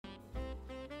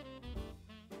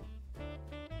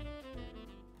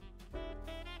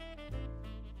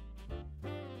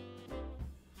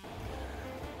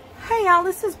Hey y'all,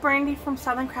 this is Brandy from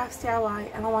Southern Crafts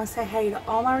DIY, and I want to say hey to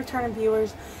all my returning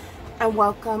viewers and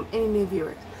welcome any new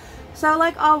viewers. So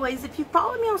like always, if you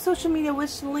follow me on social media,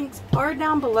 which links are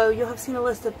down below, you'll have seen a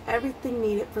list of everything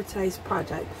needed for today's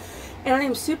project. And I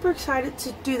am super excited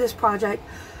to do this project.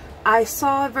 I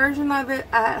saw a version of it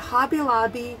at Hobby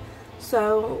Lobby,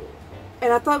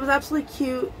 and I thought it was absolutely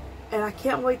cute, and I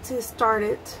can't wait to start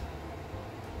it.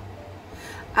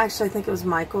 Actually, I think it was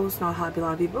Michael's, not Hobby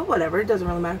Lobby, but whatever, it doesn't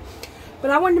really matter. But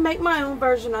I wanted to make my own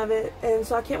version of it, and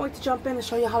so I can't wait to jump in and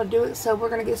show you how to do it. So we're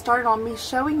going to get started on me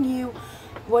showing you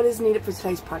what is needed for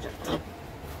today's project.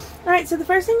 Alright, so the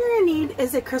first thing you're going to need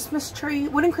is a Christmas tree,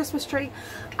 wooden Christmas tree.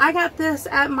 I got this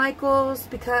at Michael's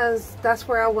because that's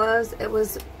where I was. It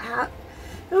was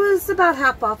about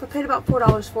half off. I paid about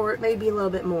 $4 for it, maybe a little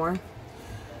bit more.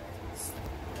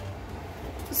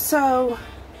 So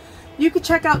you could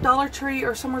check out Dollar Tree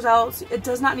or somewhere else. It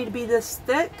does not need to be this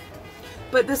thick,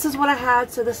 but this is what I had,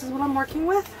 so this is what I'm working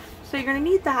with. So you're going to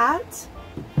need that.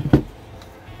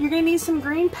 You're going to need some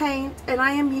green paint, and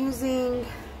I am using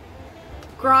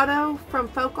Grotto from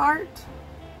Folk Art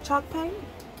chalk paint.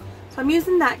 So I'm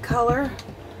using that color.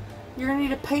 You're going to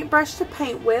need a paintbrush to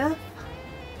paint with.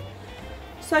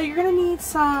 So you're going to need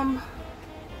some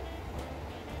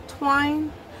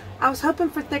twine. I was hoping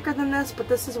for thicker than this, but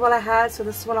this is what I had, so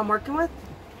this is what I'm working with.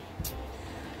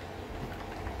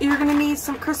 You're going to need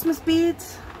some Christmas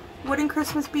beads, wooden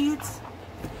Christmas beads,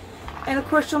 and of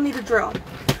course you'll need a drill.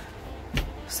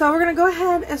 So we're going to go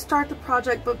ahead and start the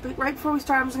project, but right before we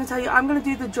start, I'm just going to tell you, I'm going to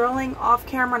do the drilling off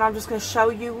camera, and I'm just going to show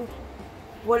you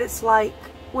what it's like,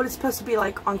 what it's supposed to be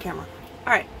like on camera.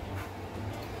 Alright.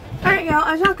 Alright y'all,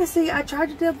 as y'all can see, I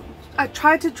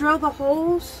tried to drill the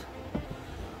holes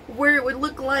where it would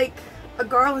look like a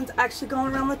garland's actually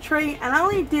going around the tree, and I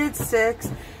only did 6.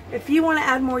 If you want to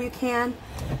add more, you can,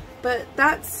 but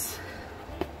that's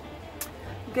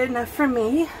good enough for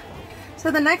me.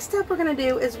 So the next step we're going to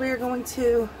do is we're going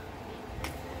to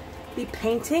be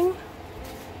painting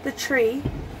the tree.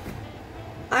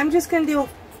 I'm just going to do a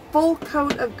full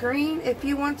coat of green. If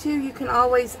you want to, you can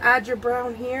always add your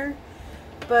brown here,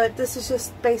 but this is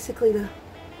just basically to,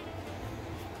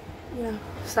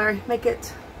 make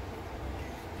it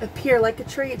appear like a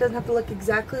tree. It doesn't have to look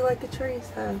exactly like a tree,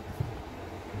 so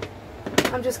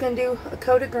I'm just going to do a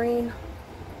coat of green.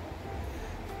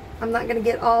 I'm not going to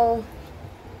get all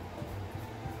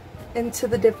into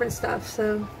the different stuff,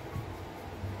 so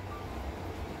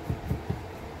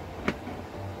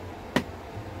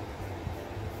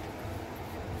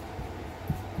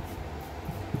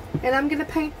and I'm going to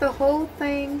paint the whole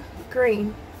thing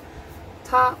green,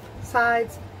 top,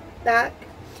 sides, back.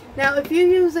 Now if you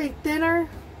use a thinner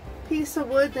piece of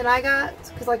wood than I got,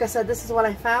 because like I said, this is what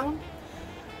I found,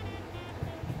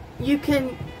 you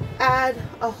can add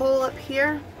a hole up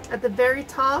here at the very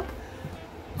top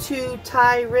to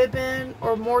tie ribbon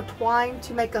or more twine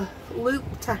to make a loop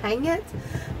to hang it,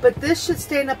 but this should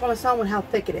stand up on its own with how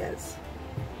thick it is.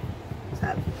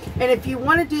 So, and if you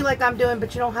want to do like I'm doing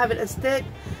but you don't have it as thick,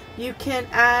 you can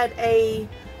add a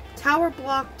tower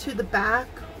block to the back,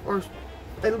 or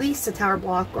at least a tower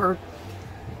block, or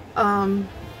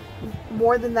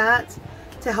more than that,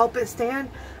 to help it stand.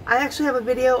 I actually have a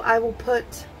video I will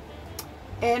put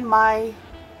in my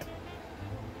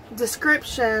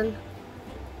description.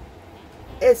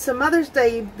 It's a Mother's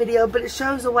Day video, but it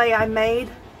shows the way I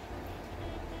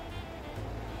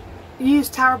use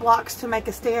tower blocks to make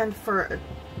a stand for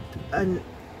an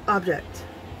object.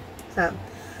 So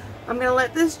I'm going to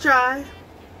let this dry,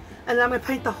 and then I'm going to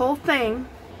paint the whole thing,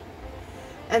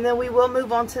 and then we will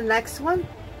move on to the next one.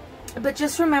 But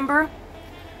just remember,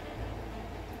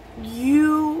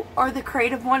 you are the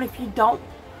creative one. If you don't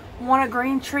want a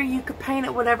green tree, you could paint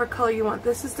it whatever color you want.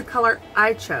 This is the color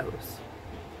I chose.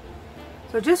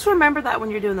 So just remember that when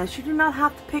you're doing this. You do not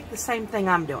have to pick the same thing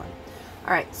I'm doing.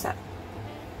 Alright, so.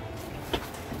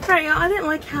 Alright, y'all, I didn't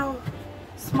like how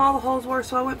small the holes were,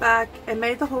 so I went back and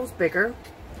made the holes bigger.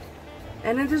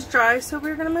 And it is dry, so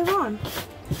we're going to move on.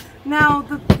 Now,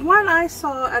 the one I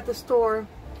saw at the store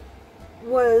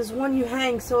was one you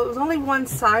hang, so it was only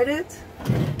one-sided,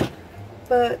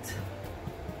 but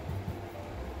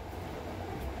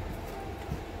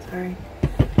sorry,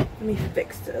 let me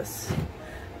fix this.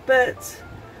 But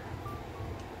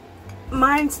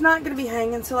mine's not going to be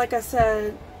hanging, so like I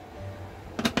said,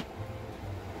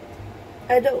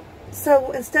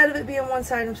 so instead of it being one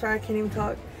side, I'm sorry, I can't even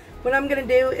talk. What I'm going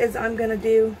to do is I'm going to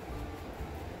do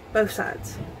both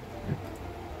sides.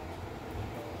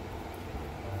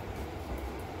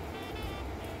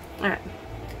 Alright,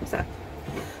 so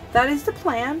that is the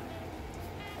plan.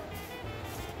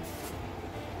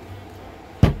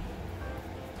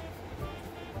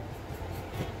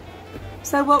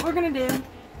 So what we're going to do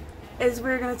is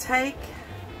we're going to take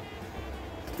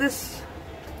this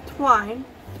twine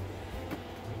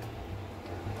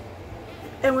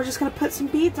and we're just going to put some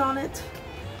beads on it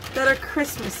that are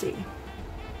Christmassy.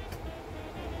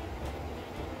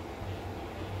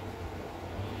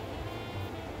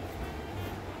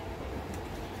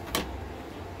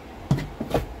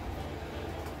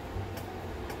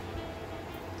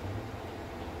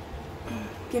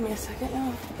 Give me a second,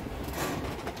 y'all.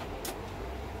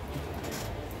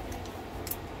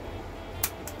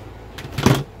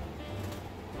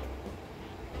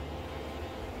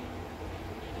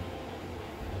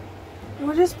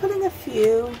 We're just putting a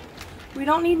few. We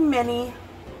don't need many.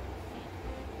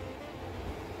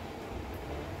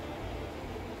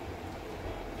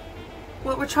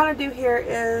 What we're trying to do here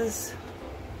is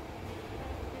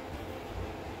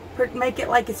make it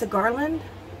like it's a garland.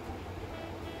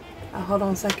 Hold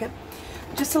on a second.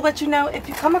 Just to let you know, if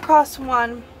you come across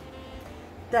one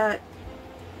that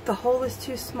the hole is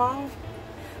too small,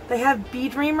 they have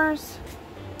bead reamers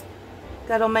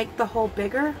that'll make the hole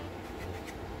bigger.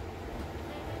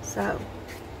 So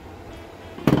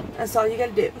that's all you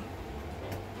gotta do.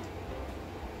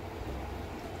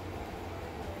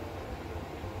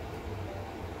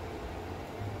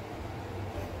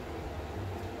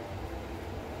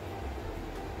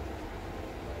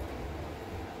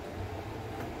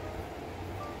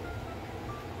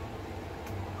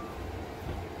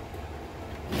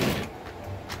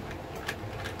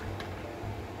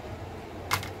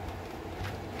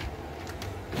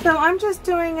 So I'm just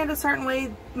doing it a certain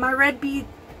way. My red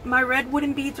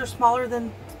wooden beads are smaller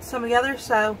than some of the others,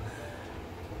 so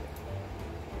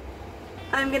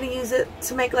I'm going to use it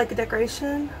to make like a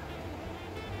decoration.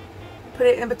 Put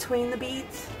it in between the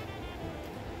beads,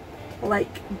 like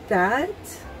that.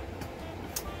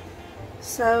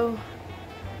 So,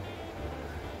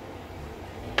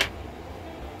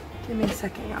 give me a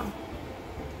second, y'all.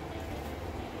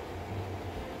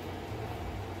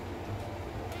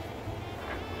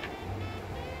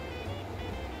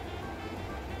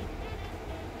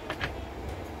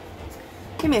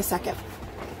 Give me a second.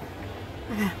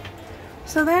 Okay.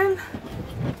 So then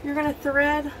you're going to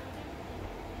thread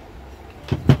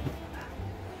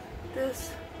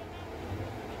this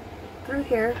through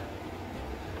here.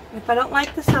 If I don't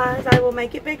like the size, I will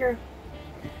make it bigger.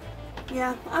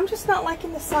 Yeah, I'm just not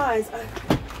liking the size.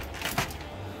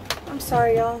 I'm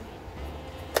sorry, y'all.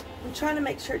 I'm trying to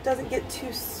make sure it doesn't get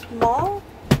too small.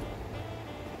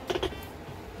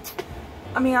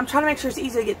 I'm trying to make sure it's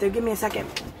easy to get through. Give me a second.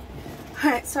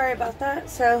 Alright, sorry about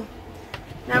that. So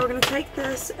now we're going to take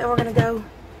this and we're going to go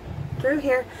through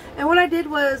here. And what I did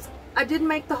was I did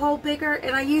make the hole bigger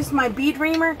and I used my bead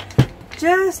reamer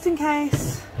just in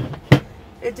case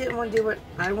it didn't want to do what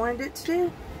I wanted it to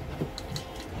do.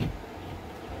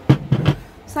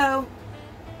 So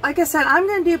like I said, I'm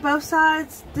going to do both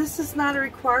sides. This is not a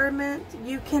requirement.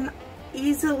 You can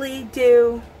easily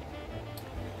do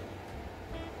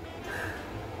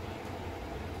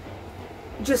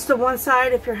just the one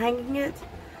side if you're hanging it.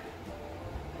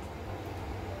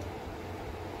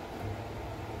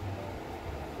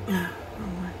 No,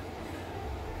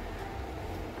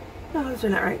 I was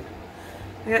doing that right.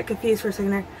 I got confused for a second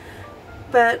there.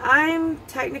 But I'm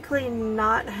technically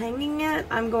not hanging it.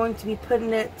 I'm going to be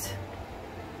putting it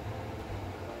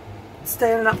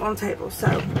standing up on the table.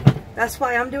 So that's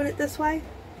why I'm doing it this way.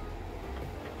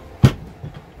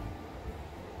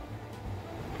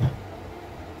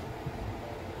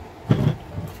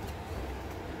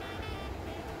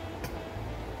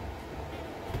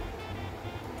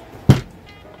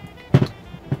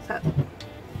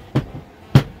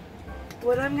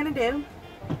 What I'm going to do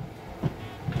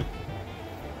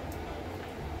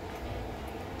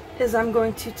is I'm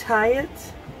going to tie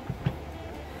it.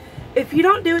 If you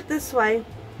don't do it this way,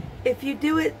 if you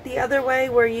do it the other way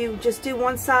where you just do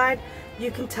one side,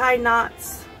 you can tie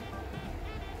knots.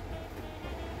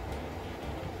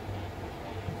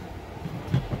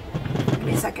 Give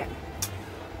me a second.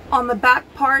 On the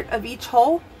back part of each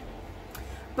hole.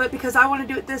 But because I want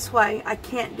to do it this way, I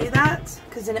can't do that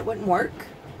because then it wouldn't work.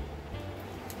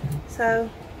 So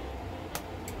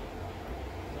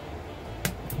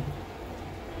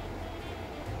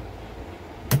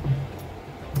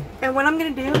and what I'm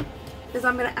going to do is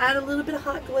I'm going to add a little bit of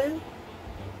hot glue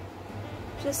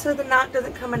just so the knot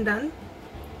doesn't come undone.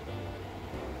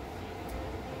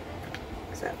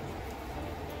 So,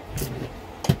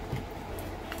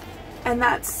 and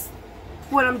that's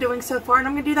what I'm doing so far, and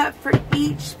I'm going to do that for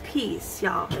each piece,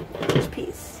 y'all. Each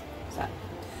piece. So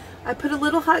I put a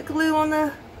little hot glue on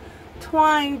the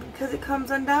twine because it comes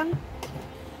undone,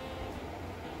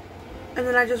 and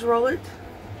then I just roll it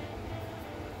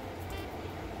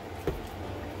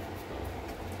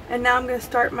And now I'm going to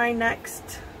start my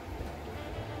next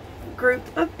group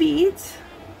of beads.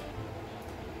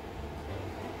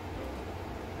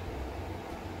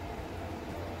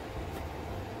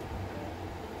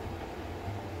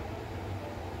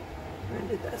 I'm going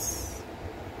to do this.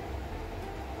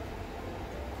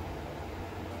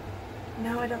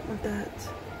 No, I don't want that.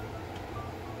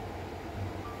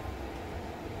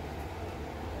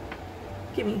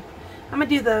 Give me. I'm going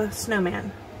to do the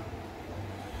snowman.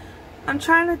 I'm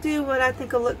trying to do what I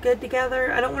think will look good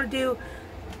together. I don't want to do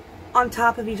on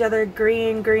top of each other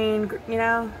green, green, you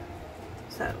know?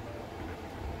 So.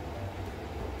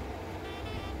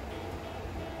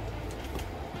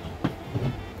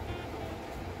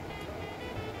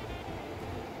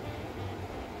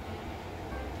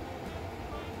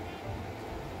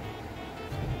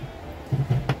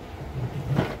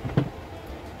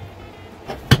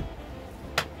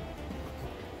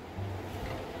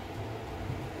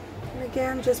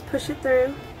 Again, just push it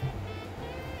through.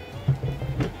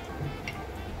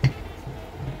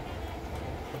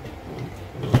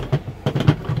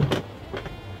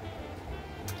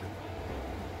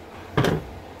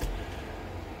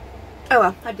 Oh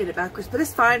well, I did it backwards, but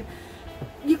it's fine.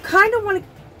 You kind of want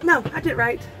to... No, I did it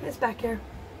right. It's back here.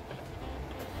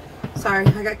 Sorry,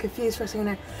 I got confused for a second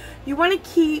there. You want to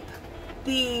keep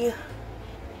the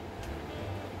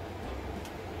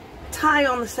tie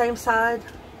on the same side.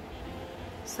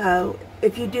 So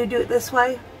if you do it this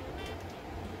way,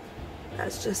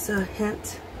 that's just a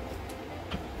hint.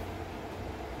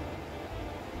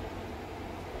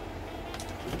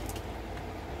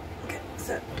 Okay,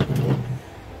 so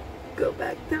go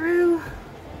back through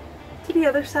to the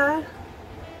other side.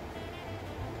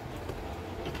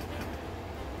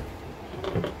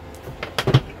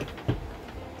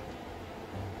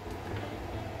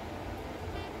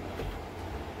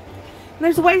 And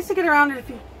there's ways to get around it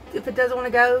if it doesn't want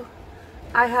to go.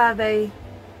 I have a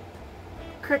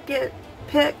Cricut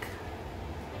pick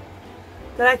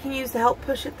that I can use to help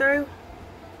push it through.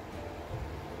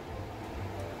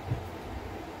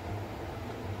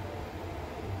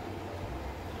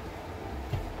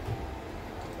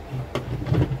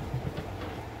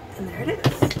 And there it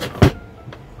is.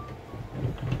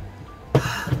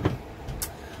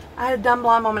 I had a dumb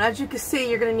blonde moment. As you can see,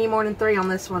 you're going to need more than 3 on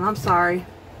this one. I'm sorry.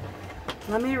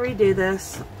 Let me redo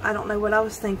this. I don't know what I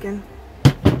was thinking.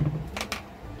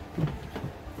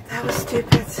 That was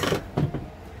stupid.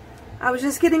 I was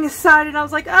just getting excited. I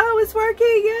was like, oh, it's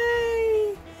working,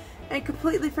 yay! And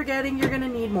completely forgetting you're going to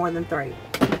need more than 3.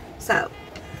 So,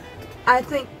 I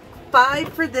think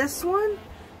 5 for this one.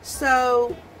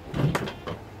 So,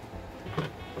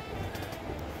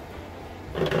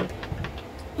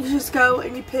 you just go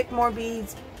and you pick more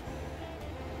beads.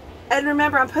 And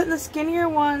remember, I'm putting the skinnier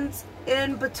ones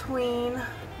in between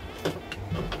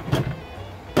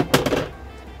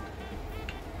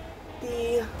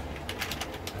the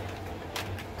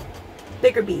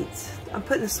bigger beads. I'm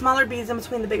putting the smaller beads in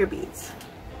between the bigger beads.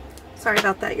 Sorry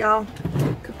about that, y'all.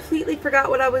 Completely forgot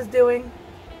what I was doing.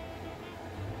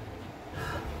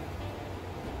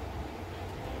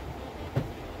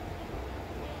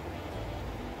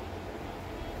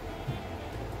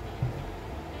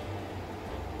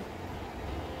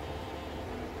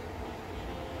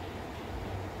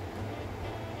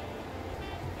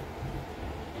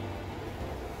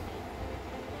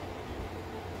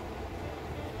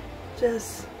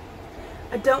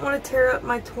 I don't want to tear up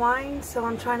my twine, so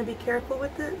I'm trying to be careful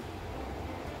with it.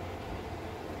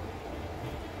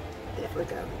 There we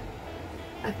go.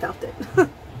 I felt it.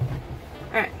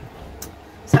 Alright,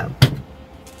 so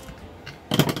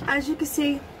as you can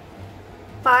see,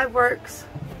 5 works.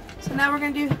 So now we're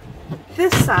going to do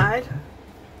this side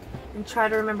and try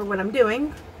to remember what I'm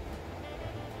doing.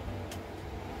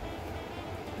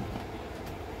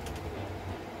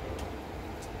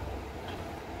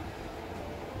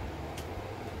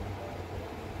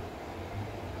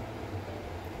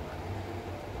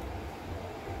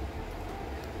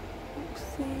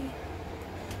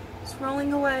 It's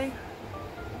rolling away.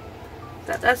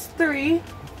 That's 3.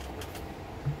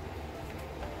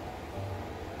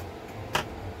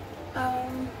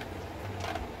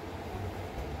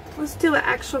 Let's do an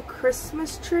actual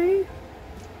Christmas tree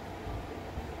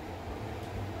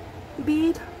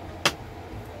bead.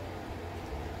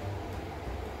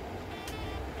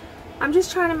 I'm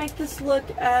just trying to make this look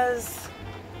as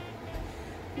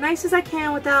nice as I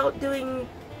can without doing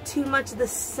too much of the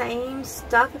same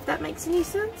stuff, if that makes any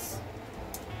sense.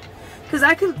 Because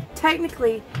I could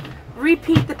technically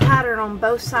repeat the pattern on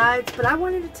both sides, but I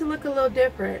wanted it to look a little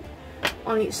different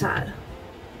on each side.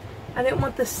 I didn't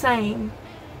want the same.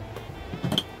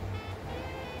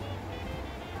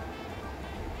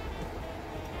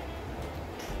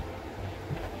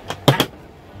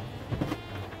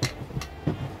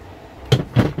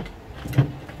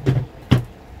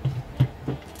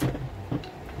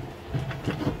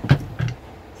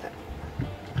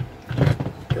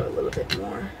 little bit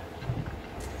more.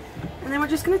 And then we're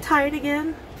just going to tie it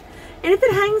again. And if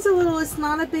it hangs a little, it's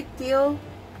not a big deal.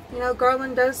 You know,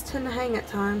 garland does tend to hang at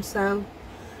times, so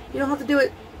you don't have to do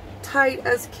it tight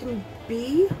as can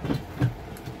be.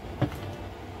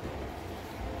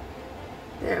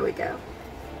 There we go.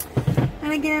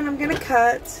 And again, I'm going to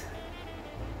cut.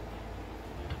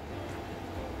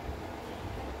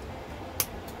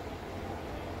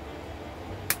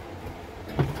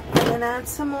 And then add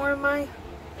some more of my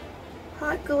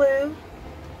hot glue.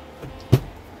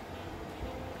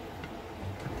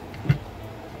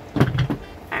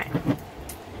 Alright.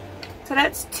 So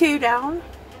that's 2 down.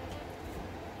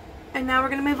 And now we're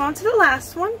going to move on to the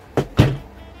last one.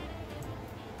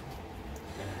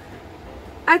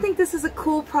 I think this is a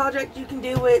cool project you can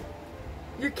do with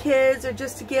your kids or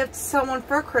just to give to someone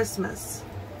for Christmas.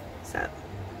 So.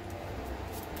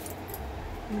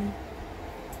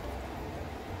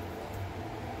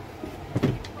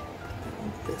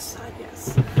 This side,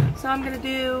 yes. So I'm going to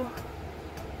do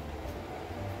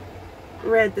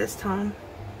red this time.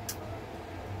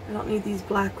 I don't need these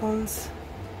black ones.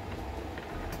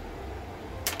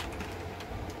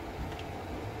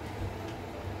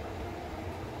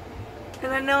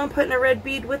 And I know I'm putting a red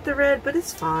bead with the red, but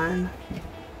it's fine.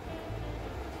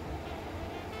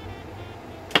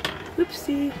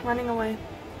 Oopsie, running away.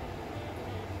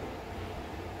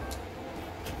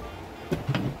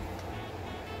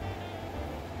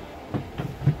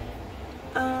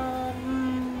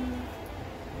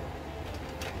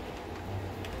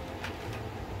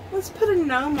 Let's put a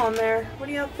gnome on there. What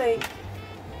do y'all think?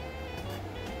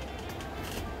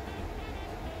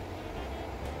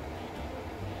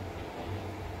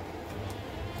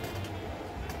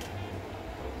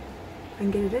 I can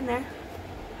get it in there.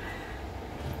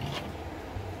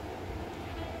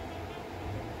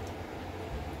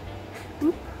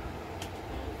 Oop.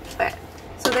 Okay,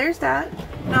 so there's that.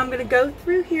 Now I'm going to go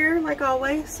through here like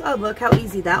always. Oh, look how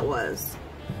easy that was.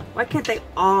 Why can't they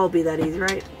all be that easy,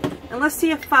 right? And let's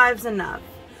see if 5's enough.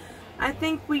 I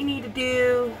think we need to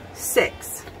do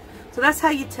 6. So that's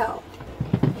how you tell.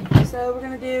 So we're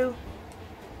going to do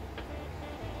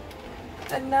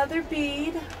another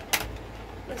bead.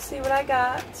 Let's see what I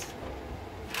got.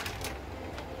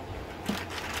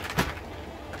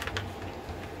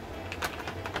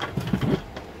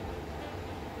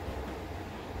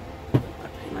 I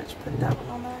pretty much put that one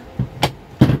on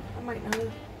there. I might not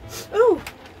have. Ooh!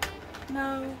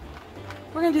 No.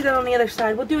 We're going to do that on the other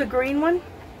side. We'll do a green one.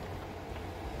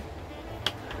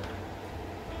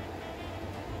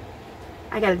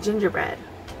 I got a gingerbread.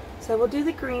 So we'll do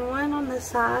the green one on this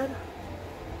side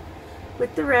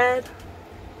with the red.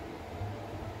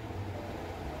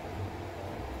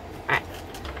 Alright,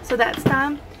 so that's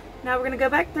done. Now we're going to go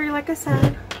back through like I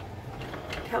said.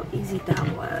 Look how easy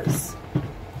that was.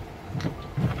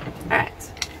 Alright,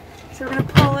 so we're going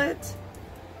to pull it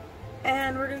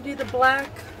and we're going to do the black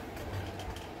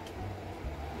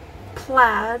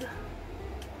plaid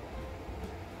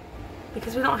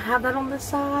because we don't have that on this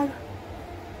side.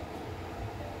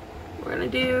 We're going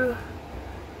to do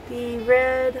the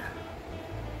red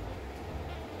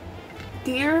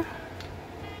deer.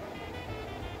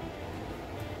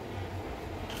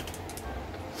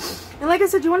 And like I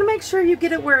said, you want to make sure you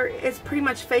get it where it's pretty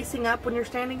much facing up when you're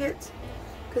standing it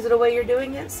because of the way you're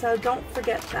doing it, so don't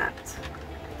forget that.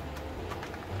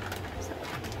 So,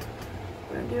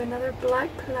 we're going to do another black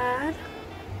plaid.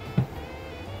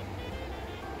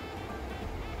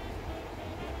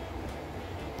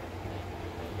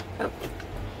 Oh,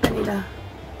 I need to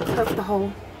poke the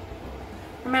hole.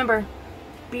 Remember,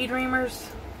 bead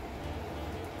reamers,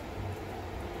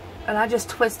 and I just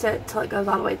twist it till it goes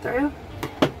all the way through.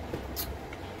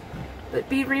 But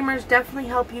bead reamers definitely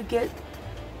help you get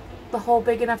the hole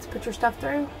big enough to put your stuff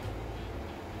through.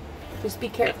 Just be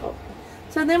careful.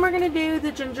 So then we're going to do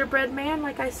the gingerbread man,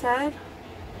 like I said.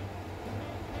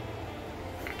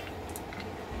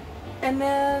 And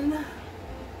then,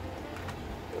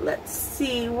 let's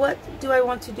see, what do I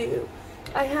want to do?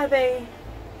 I have a,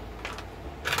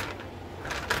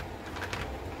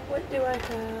 what do I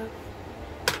have?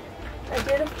 I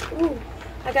did a, ooh,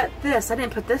 I got this. I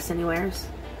didn't put this anywheres.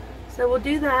 So we'll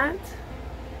do that.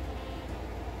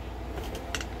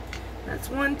 That's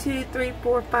 1, 2, 3,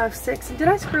 4, 5, 6. And did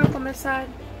I screw up on this side?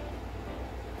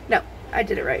 No, I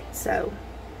did it right. So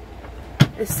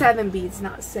it's 7 beads,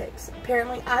 not 6.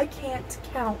 Apparently I can't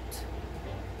count.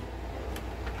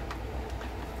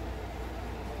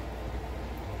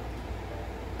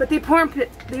 But the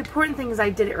important thing is I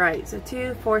did it right. So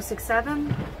 2, 4, 6,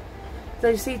 7. So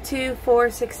you see 2, 4,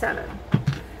 6, 7.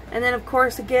 And then of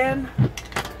course again,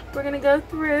 we're going to go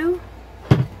through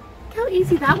Look how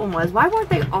easy that one was. Why weren't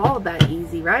they all that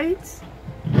easy, right?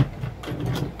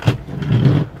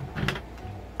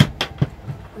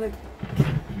 Look.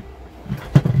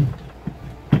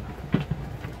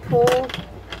 Pull.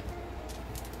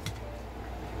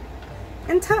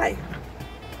 And tie.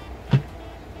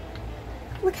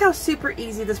 Look how super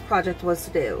easy this project was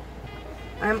to do.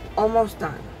 I'm almost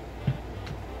done.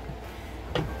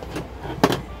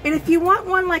 And if you want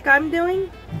one like I'm doing,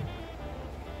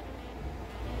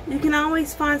 you can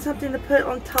always find something to put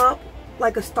on top,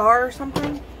 like a star or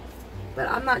something. But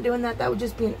I'm not doing that. That would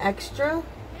just be an extra.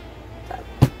 So,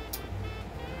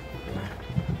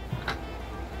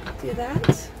 do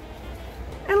that.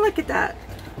 And look at that.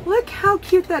 Look how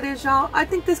cute that is, y'all. I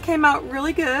think this came out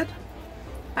really good.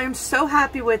 I am so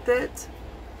happy with it.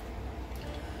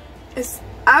 It's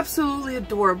absolutely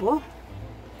adorable.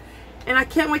 And I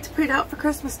can't wait to put it out for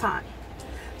Christmas time.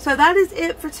 So that is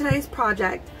it for today's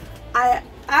project. I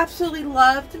absolutely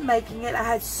loved making it. I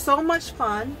had so much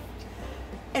fun.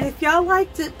 And if y'all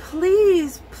liked it,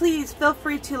 please, please feel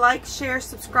free to like, share,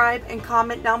 subscribe, and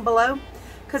comment down below,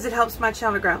 because it helps my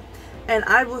channel grow. And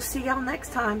I will see y'all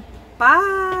next time.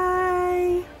 Bye!